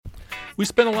We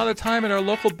spent a lot of time at our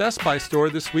local Best Buy store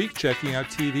this week checking out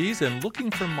TVs and looking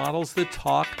for models that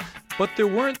talk, but there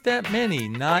weren't that many.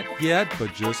 Not yet,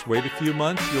 but just wait a few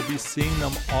months. You'll be seeing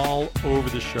them all over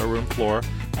the showroom floor.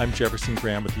 I'm Jefferson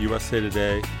Graham with USA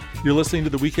Today. You're listening to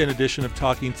the weekend edition of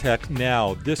Talking Tech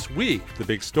Now. This week, the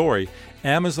big story,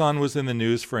 Amazon was in the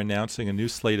news for announcing a new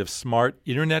slate of smart,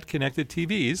 internet-connected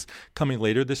TVs coming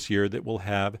later this year that will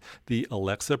have the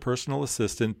Alexa personal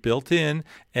assistant built in,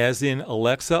 as in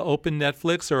Alexa, open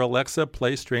Netflix, or Alexa,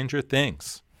 play Stranger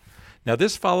Things. Now,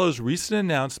 this follows recent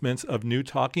announcements of new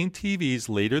talking TVs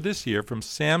later this year from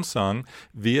Samsung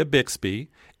via Bixby,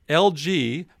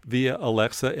 LG via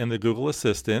Alexa and the Google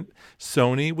Assistant,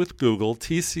 Sony with Google,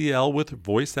 TCL with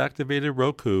voice-activated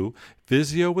Roku,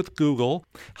 Vizio with Google,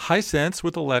 Hisense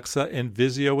with Alexa, and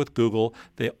Vizio with Google.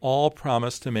 They all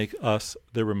promise to make us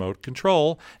the remote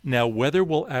control. Now, whether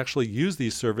we'll actually use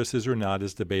these services or not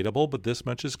is debatable, but this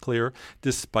much is clear.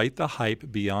 Despite the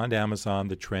hype beyond Amazon,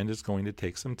 the trend is going to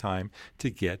take some time to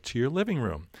get to your living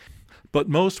room. But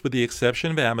most, with the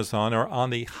exception of Amazon, are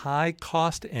on the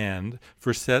high-cost end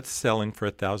for sets selling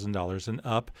for $1,000 and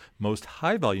up. Most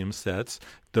high-volume sets,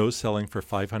 those selling for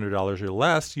 $500 or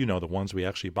less, the ones we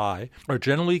actually buy, are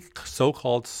generally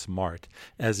so-called smart,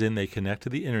 as in they connect to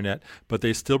the internet, but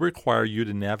they still require you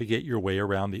to navigate your way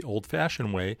around the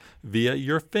old-fashioned way via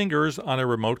your fingers on a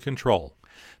remote control.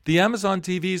 The Amazon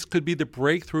TVs could be the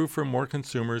breakthrough for more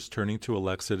consumers turning to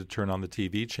Alexa to turn on the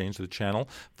TV, change the channel,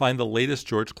 find the latest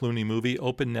George Clooney movie,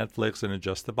 open Netflix and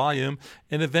adjust the volume,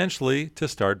 and eventually to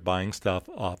start buying stuff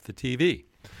off the TV.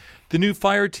 The new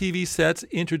Fire TV sets,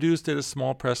 introduced at a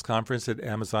small press conference at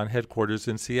Amazon headquarters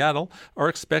in Seattle, are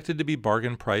expected to be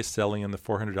bargain price, selling in the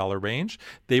 $400 range.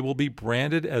 They will be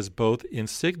branded as both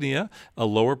Insignia, a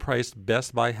lower-priced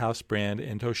Best Buy house brand,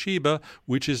 and Toshiba,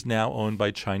 which is now owned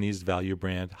by Chinese value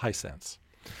brand Hisense.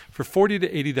 For $40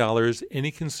 to $80,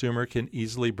 any consumer can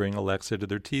easily bring Alexa to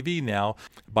their TV now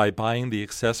by buying the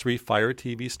accessory Fire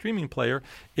TV streaming player.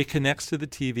 It connects to the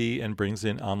TV and brings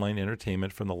in online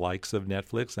entertainment from the likes of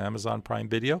Netflix, Amazon Prime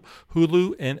Video,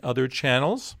 Hulu, and other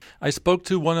channels. I spoke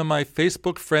to one of my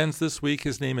Facebook friends this week.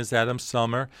 His name is Adam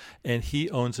Sommer, and he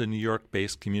owns a New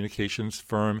York-based communications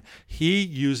firm. He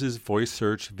uses voice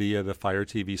search via the Fire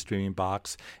TV streaming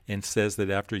box and says that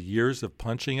after years of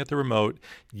punching at the remote,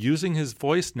 using his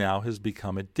voice now has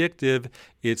become addictive.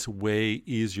 It's way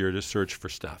easier to search for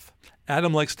stuff.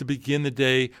 Adam likes to begin the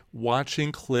day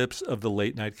watching clips of the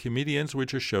late-night comedians,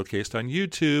 which are showcased on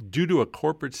YouTube. Due to a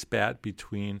corporate spat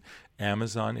between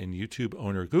Amazon and YouTube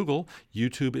owner Google,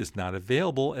 YouTube is not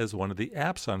available as one of the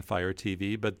apps on Fire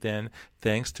TV, but then,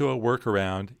 thanks to a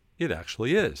workaround, it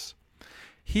actually is.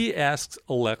 He asks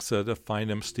Alexa to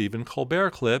find him Stephen Colbert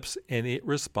clips, and it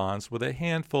responds with a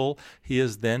handful. He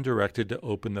is then directed to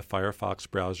open the Firefox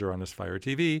browser on his Fire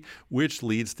TV, which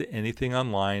leads to anything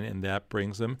online, and that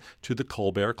brings him to the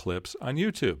Colbert clips on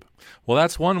YouTube. Well,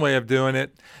 that's one way of doing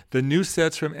it. The new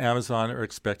sets from Amazon are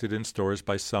expected in stores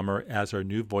by summer, as are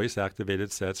new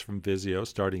voice-activated sets from Vizio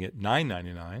starting at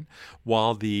 $9.99,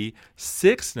 while the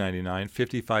 $6.99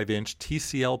 55-inch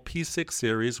TCL P6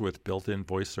 series with built-in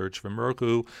voice search from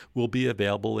Roku will be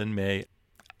available in May.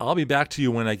 I'll be back to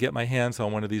you when I get my hands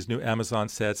on one of these new Amazon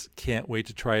sets. Can't wait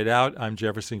to try it out. I'm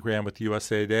Jefferson Graham with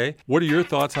USA Today. What are your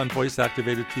thoughts on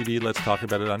voice-activated TV? Let's talk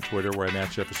about it on Twitter, where I'm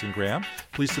at Jefferson Graham.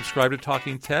 Please subscribe to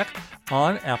Talking Tech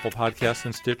on Apple Podcasts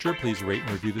and Stitcher. Please rate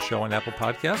and review the show on Apple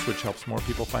Podcasts, which helps more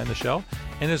people find the show.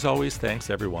 And as always, thanks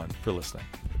everyone for listening.